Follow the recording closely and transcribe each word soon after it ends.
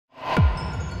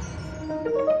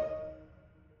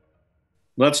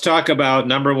Let's talk about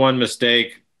number one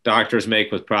mistake doctors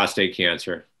make with prostate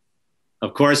cancer.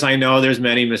 Of course, I know there's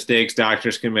many mistakes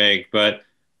doctors can make, but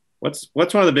what's one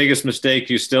of the biggest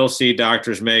mistakes you still see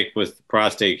doctors make with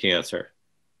prostate cancer?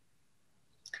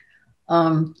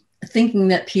 Thinking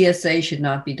that PSA should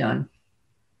not be done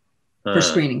for Uh,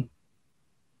 screening.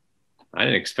 I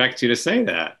didn't expect you to say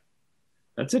that.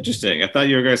 That's interesting. I thought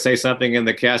you were going to say something in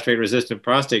the castrate-resistant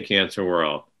prostate cancer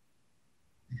world.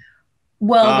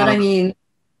 Well, but I Um, mean,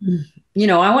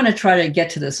 I want to try to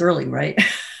get to this early, right?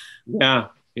 yeah,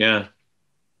 yeah,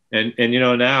 and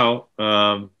now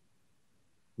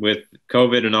with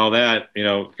COVID and all that,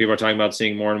 people are talking about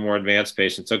seeing more and more advanced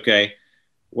patients. Okay,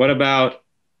 what about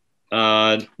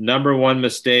number one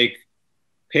mistake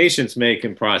patients make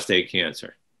in prostate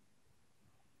cancer?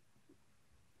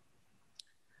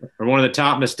 Or one of the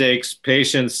top mistakes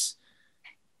patients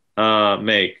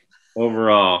make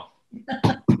overall?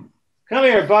 Come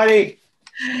here, buddy.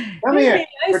 Come here.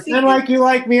 Pretend like you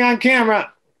like me on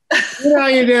camera. You know how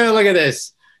you do. Look at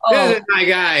this. This is my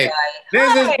guy.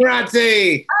 This is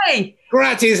Grazi. Hi.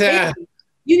 Grazi's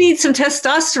You need some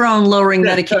testosterone lowering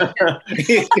medication.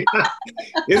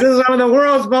 This is one of the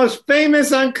world's most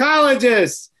famous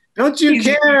oncologists. Don't you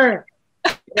care?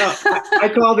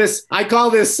 I call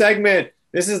this segment.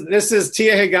 This is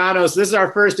Tia Higano. So this is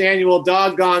our first annual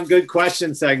doggone good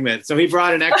question segment. So he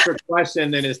brought an extra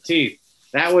question in his teeth.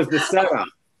 That was the setup.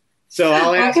 So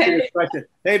I'll ask you this question.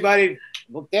 Hey, buddy.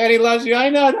 Well, Daddy loves you. I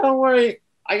know. Don't worry.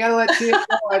 I got to let Tia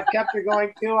go. I've kept her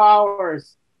going 2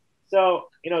 hours. So,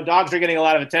 dogs are getting a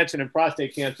lot of attention in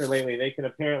prostate cancer lately. They can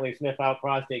apparently sniff out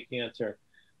prostate cancer.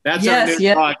 That's our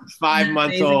new dog, 5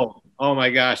 months old. Oh my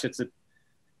gosh, got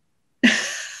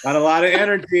a lot of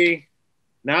energy.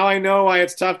 Now I know why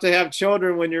it's tough to have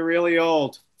children when you're really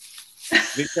old.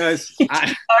 Because I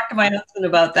talked to my husband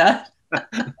about that.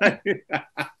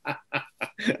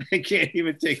 I can't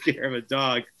even take care of a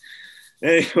dog.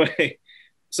 Anyway,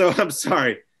 so I'm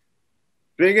sorry.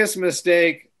 Biggest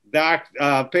mistake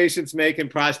patients make in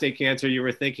prostate cancer you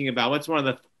were thinking about? What's one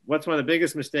of the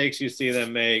biggest mistakes you see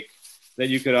them make that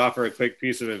you could offer a quick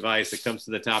piece of advice that comes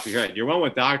to the top of your head? Your one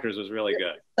with doctors was really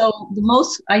good. So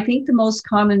I think the most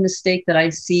common mistake that I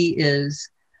see is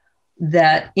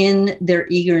that in their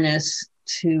eagerness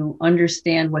to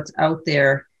understand what's out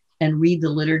there and read the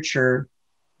literature,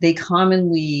 they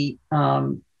commonly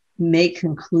make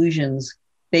conclusions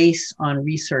based on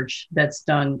research that's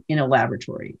done in a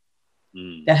laboratory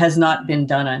that has not been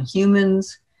done on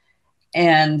humans.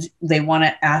 And they want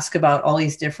to ask about all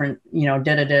these different,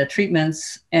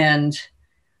 treatments. And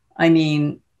I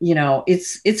mean,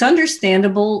 it's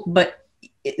understandable, but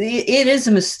it is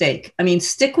a mistake. I mean,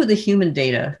 stick with the human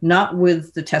data, not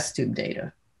with the test tube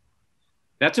data.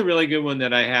 That's a really good one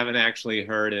that I haven't actually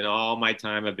heard in all my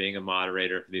time of being a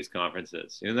moderator for these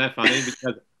conferences. Isn't that funny?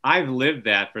 Because I've lived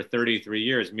that for 33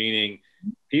 years, meaning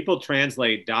people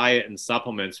translate diet and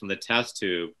supplements from the test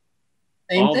tube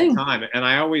all the time. And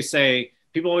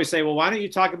people always say, well, why don't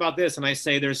you talk about this? And I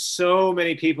say, there's so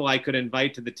many people I could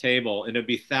invite to the table, and it'd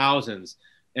be thousands.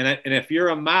 And if you're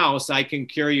a mouse, I can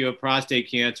cure you of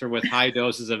prostate cancer with high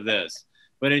doses of this.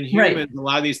 But in humans, a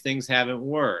lot of these things haven't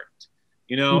worked.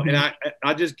 And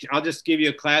I'll just give you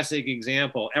a classic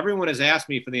example. Everyone has asked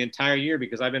me for the entire year,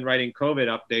 because I've been writing COVID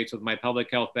updates with my public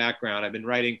health background. I've been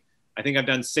writing, I think I've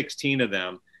done 16 of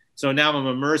them. So now I'm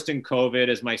immersed in COVID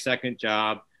as my second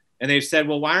job. And they've said,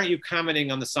 well, why aren't you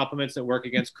commenting on the supplements that work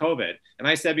against COVID? And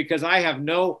I said, because I have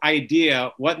no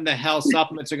idea what in the hell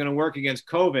supplements are going to work against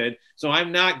COVID. So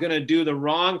I'm not going to do the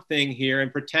wrong thing here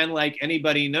and pretend like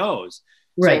anybody knows.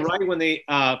 Right. So right when the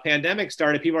pandemic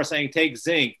started, people are saying, take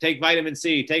zinc, take vitamin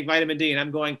C, take vitamin D. And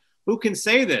I'm going, who can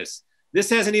say this? This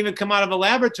hasn't even come out of a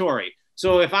laboratory.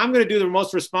 So if I'm going to do the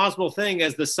most responsible thing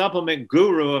as the supplement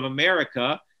guru of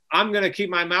America, I'm going to keep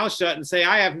my mouth shut and say,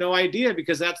 I have no idea,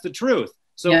 because that's the truth.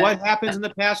 So what happens in the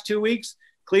past 2 weeks?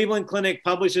 Cleveland Clinic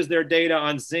publishes their data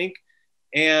on zinc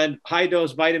and high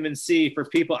dose vitamin C for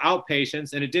people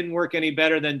outpatients. And it didn't work any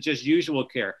better than just usual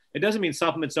care. It doesn't mean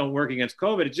supplements don't work against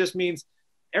COVID. It just means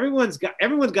everyone's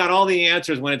got all the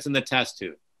answers when it's in the test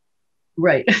tube.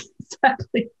 Right.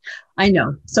 Exactly. I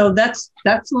know. So that's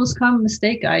the most common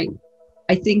mistake I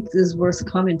think is worth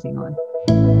commenting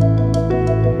on.